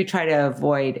really do try to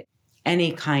avoid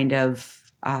any kind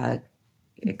of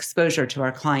exposure to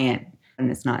our client,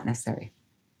 and it's not necessary.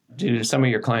 Do some of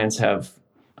your clients have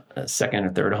second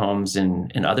or third homes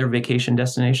in other vacation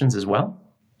destinations as well?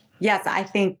 Yes, I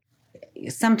think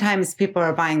sometimes people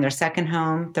are buying their second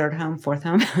home, third home, fourth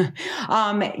home.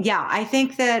 I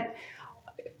think that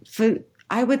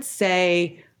I would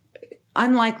say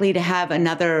unlikely to have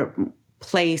another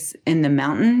place in the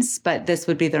mountains, but this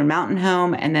would be their mountain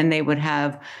home, and then they would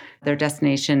have their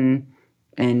destination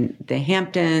in the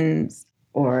Hamptons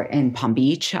or in Palm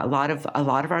Beach. A lot of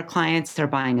our clients, they're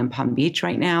buying in Palm Beach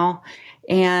right now.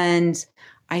 And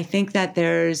I think that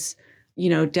there's,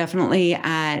 definitely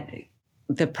at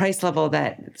the price level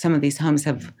that some of these homes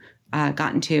have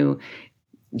gotten to,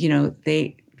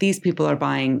 these people are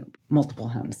buying multiple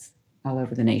homes all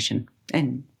over the nation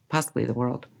and possibly the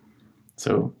world.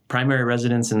 So primary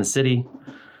residence in the city,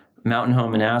 mountain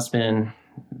home in Aspen,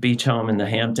 beach home in the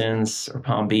Hamptons or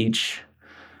Palm Beach.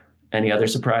 Any other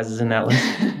surprises in that list?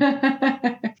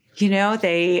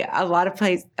 A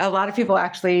lot of people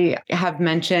actually have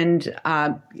mentioned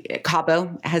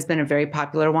Cabo has been a very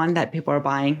popular one that people are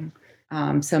buying.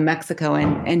 So Mexico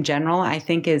in general, I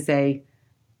think is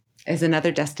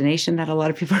another destination that a lot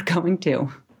of people are going to.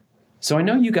 So I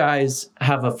know you guys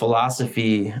have a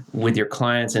philosophy with your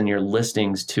clients and your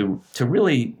listings to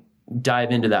really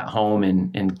dive into that home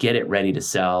and get it ready to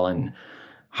sell and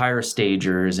hire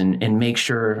stagers and make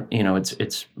sure,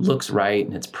 it's looks right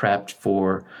and it's prepped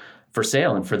for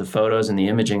sale, and for the photos and the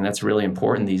imaging. That's really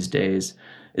important these days.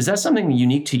 Is that something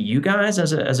unique to you guys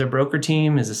as a broker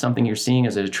team? Is it something you're seeing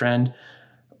as a trend?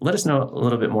 Let us know a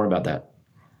little bit more about that.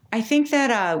 I think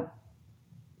that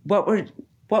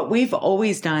what we've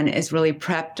always done is really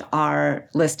prepped our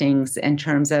listings in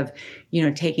terms of,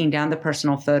 taking down the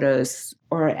personal photos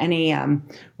or any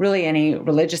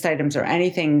religious items or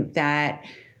anything that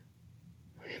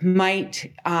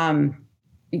might,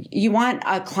 you want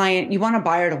a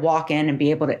buyer to walk in and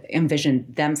be able to envision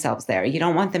themselves there. You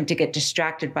don't want them to get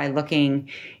distracted by looking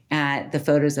at the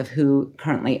photos of who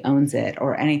currently owns it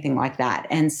or anything like that.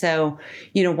 And so,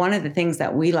 one of the things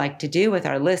that we like to do with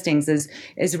our listings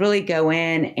is really go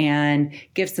in and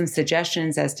give some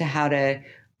suggestions as to how to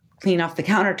clean off the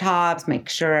countertops, make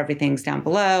sure everything's down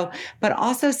below. But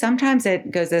also sometimes it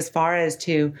goes as far as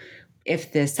to,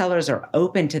 if the sellers are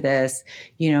open to this,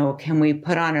 can we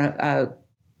put on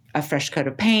a fresh coat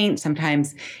of paint?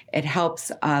 Sometimes it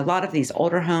helps. A lot of these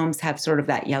older homes have sort of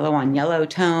that yellow on yellow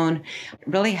tone. It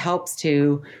really helps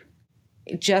to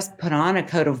just put on a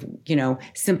coat of,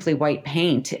 simply white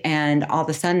paint, and all of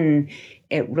a sudden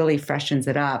it really freshens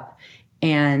it up.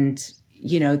 And,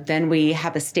 then we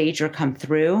have a stager come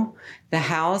through the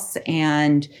house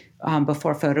and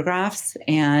before photographs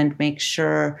and make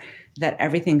sure that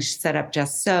everything's set up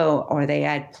just so, or they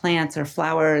add plants or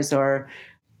flowers or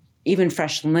even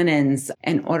fresh linens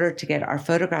in order to get our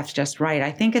photographs just right.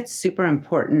 I think it's super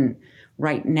important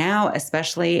right now,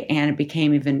 especially, and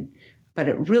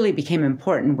it really became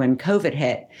important when COVID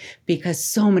hit, because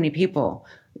so many people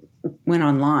went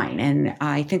online. And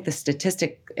I think the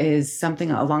statistic is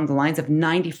something along the lines of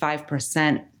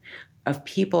 95% of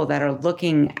people that are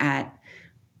looking at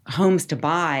homes to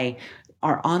buy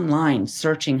are online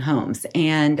searching homes.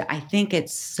 And I think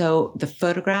the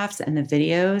photographs and the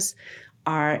videos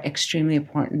are extremely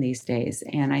important these days.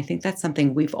 And I think that's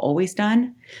something we've always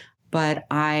done, but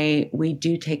we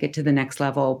do take it to the next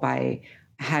level by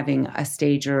having a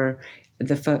stager,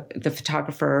 the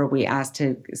photographer. We ask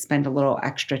to spend a little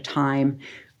extra time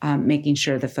making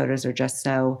sure the photos are just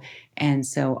so. And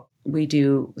so we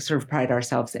do sort of pride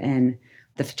ourselves in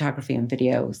the photography and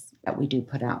videos that we do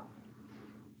put out.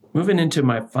 Moving into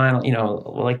my final,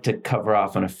 I like to cover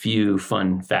off on a few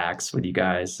fun facts with you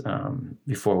guys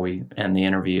before we end the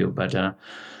interview. But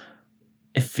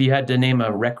if you had to name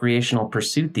a recreational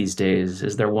pursuit these days,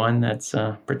 is there one that's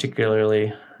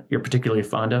particularly you're particularly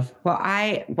fond of? Well,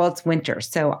 it's winter,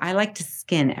 so I like to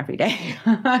skin every day.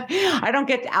 I don't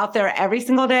get out there every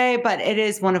single day, but it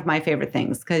is one of my favorite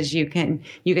things because you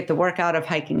get the workout of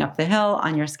hiking up the hill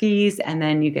on your skis, and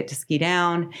then you get to ski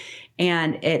down,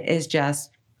 and it is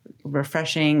just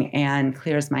refreshing and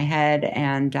clears my head.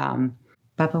 And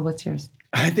Bubba, what's yours?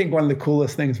 I think one of the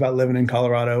coolest things about living in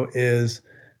Colorado is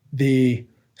the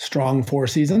strong 4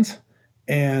 seasons.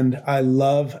 And I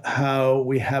love how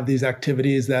we have these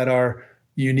activities that are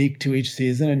unique to each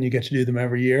season, and you get to do them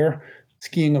every year.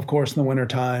 Skiing, of course, in the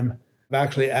wintertime. I've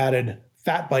actually added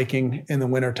fat biking in the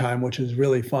wintertime, which is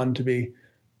really fun to be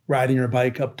riding your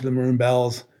bike up to the Maroon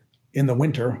Bells in the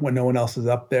winter when no one else is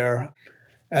up there.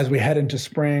 As we head into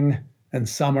spring and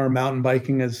summer, mountain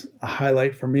biking is a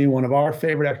highlight for me. One of our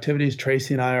favorite activities,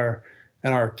 Tracy and I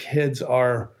and our kids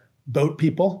are boat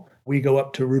people. We go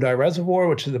up to Rudai Reservoir,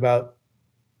 which is about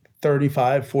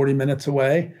 35, 40 minutes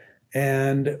away,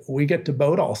 and we get to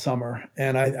boat all summer.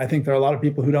 And I think there are a lot of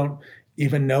people who don't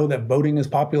even know that boating is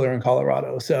popular in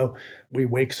Colorado. So we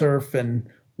wake surf and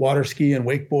water ski and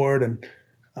wakeboard and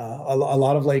a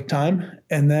lot of lake time.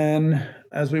 And then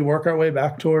as we work our way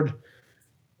back toward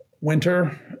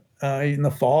winter, in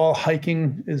the fall,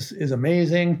 hiking is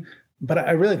amazing. But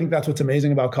I really think that's what's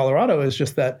amazing about Colorado is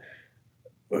just that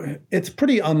it's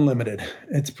pretty unlimited.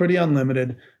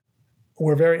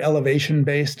 We're very elevation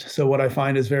based. So what I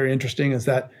find is very interesting is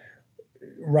that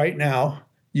right now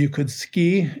you could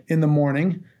ski in the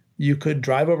morning, you could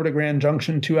drive over to Grand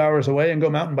Junction 2 hours away and go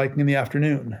mountain biking in the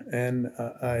afternoon. And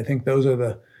I think those are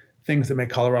the things that make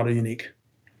Colorado unique.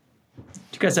 Do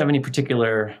you guys have any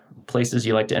particular places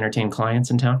you like to entertain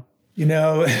clients in town? You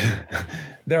know,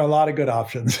 there are a lot of good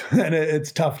options, and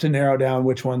it's tough to narrow down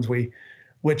which ones we,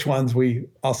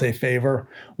 I'll say, favor.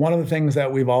 One of the things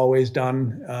that we've always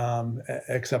done,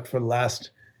 except for the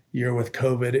last year with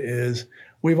COVID, is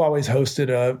we've always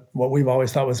hosted what we've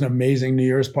always thought was an amazing New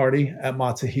Year's party at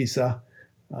Matsuhisa.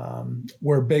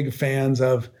 We're big fans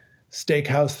of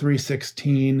Steakhouse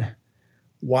 316,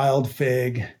 Wild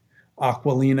Fig,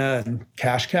 Aquilina, and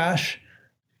Cash Cash.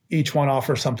 Each one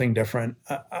offers something different.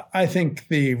 I think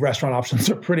the restaurant options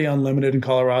are pretty unlimited in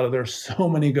Colorado. There's so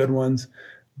many good ones,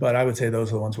 but I would say those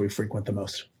are the ones we frequent the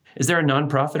most. Is there a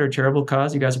nonprofit or charitable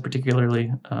cause you guys are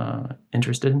particularly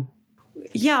interested in?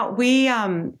 Yeah,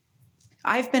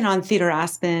 I've been on Theater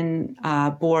Aspen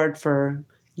board for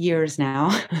years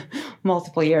now,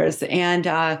 multiple years. And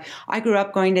I grew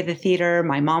up going to the theater.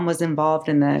 My mom was involved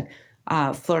in the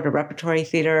Florida Repertory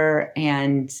Theater,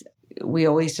 and we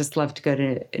always just loved to go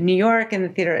to New York and the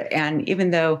theater. And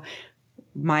even though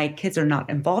my kids are not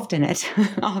involved in it,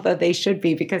 although they should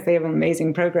be because they have an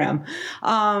amazing program,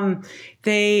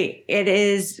 it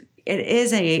is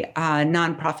a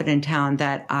nonprofit in town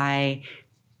that I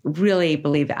really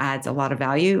believe adds a lot of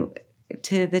value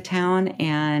to the town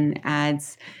and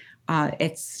adds.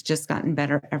 It's just gotten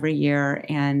better every year,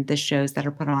 and the shows that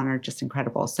are put on are just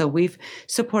incredible. So we've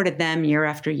supported them year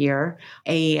after year.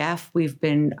 AEF, we've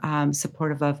been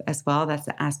supportive of as well. That's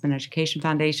the Aspen Education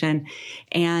Foundation.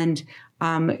 And,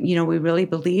 we really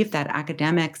believe that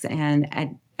academics and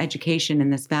education in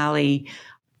this valley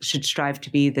should strive to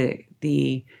be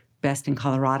the best in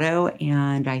Colorado.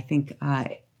 And I think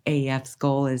AEF's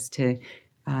goal is to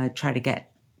try to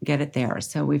get it there.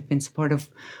 So we've been supportive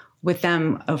with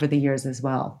them over the years as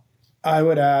well. I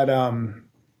would add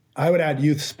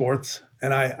youth sports,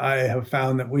 and I have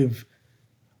found that we've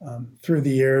through the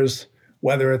years,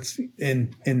 whether it's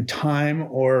in time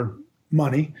or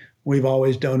money, we've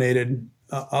always donated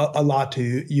a lot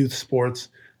to youth sports,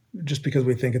 just because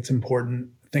we think it's important.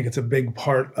 I think it's a big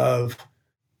part of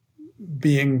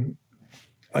being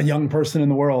a young person in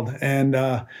the world, and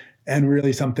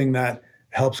really something that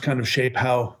helps kind of shape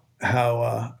how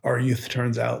our youth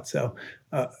turns out. So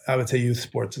I would say youth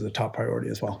sports is a top priority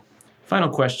as well. Final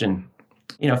question.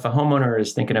 If a homeowner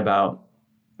is thinking about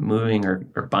moving or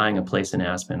buying a place in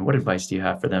Aspen, what advice do you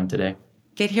have for them today?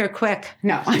 Get here quick.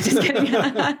 No, I'm just kidding.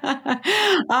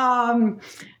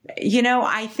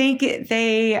 I think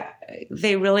they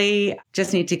really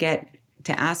just need to get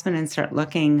to Aspen and start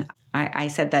looking. I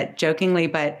said that jokingly,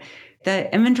 but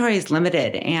the inventory is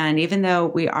limited. And even though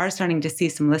we are starting to see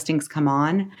some listings come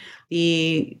on,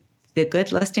 the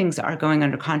good listings are going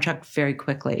under contract very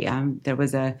quickly. There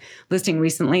was a listing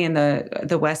recently in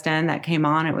the West End that came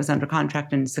on. It was under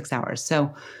contract in 6 hours.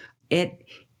 So if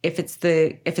it's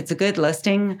a good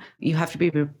listing, you have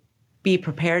to be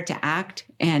prepared to act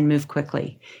and move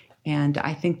quickly. And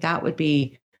I think that would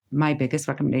be my biggest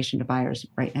recommendation to buyers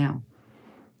right now.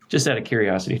 Just out of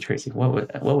curiosity, Tracy,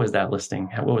 what was that listing?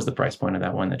 What was the price point of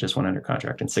that one that just went under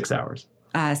contract in 6 hours?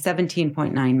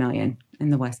 17.9 million in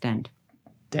the West End.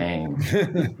 Dang.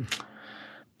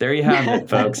 There you have it,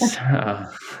 folks.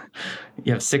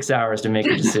 You have 6 hours to make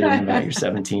a decision about your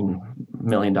 $17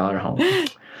 million home.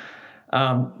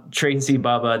 Tracy,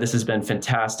 Bubba, this has been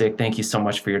fantastic. Thank you so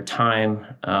much for your time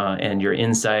and your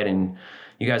insight. And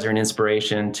you guys are an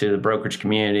inspiration to the brokerage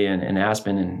community and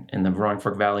Aspen and the Roaring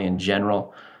Fork Valley in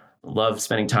general. Love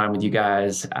spending time with you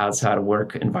guys outside of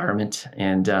work environment,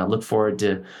 and look forward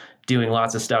to doing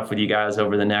lots of stuff with you guys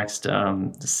over the next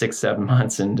 6-7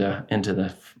 months and into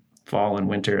the fall and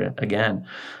winter again.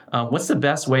 What's the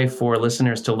best way for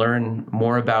listeners to learn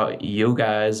more about you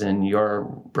guys and your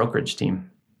brokerage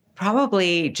team?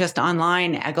 Probably just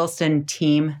online.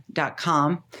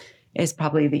 EgglestonTeam.com is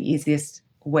probably the easiest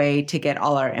way to get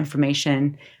all our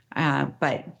information.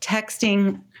 But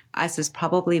texting us is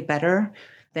probably better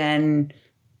than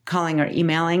calling or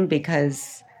emailing,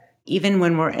 because even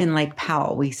when we're in Lake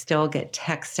Powell, we still get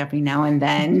texts every now and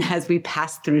then as we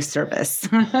pass through service.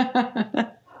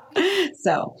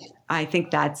 So I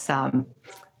think that's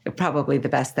probably the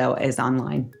best, though, is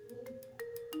online.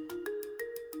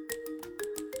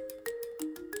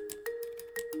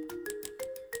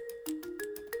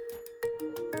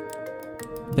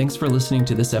 Thanks for listening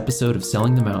to this episode of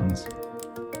Selling the Mountains.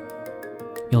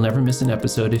 You'll never miss an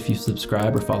episode if you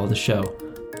subscribe or follow the show.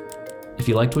 If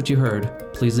you liked what you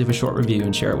heard, please leave a short review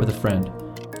and share it with a friend.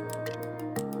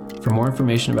 For more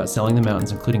information about Selling the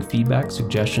Mountains, including feedback,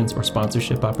 suggestions, or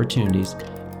sponsorship opportunities,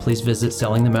 please visit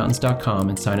sellingthemountains.com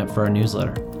and sign up for our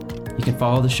newsletter. You can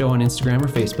follow the show on Instagram or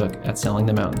Facebook at Selling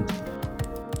the Mountains.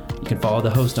 You can follow the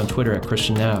host on Twitter at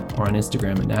Christian Knapp or on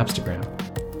Instagram at Napstagram.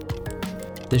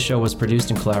 This show was produced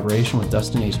in collaboration with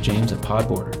Dustin H. James at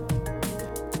Podborder.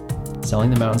 Selling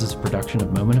the Mountains is a production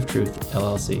of Moment of Truth,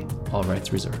 LLC. All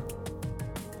rights reserved.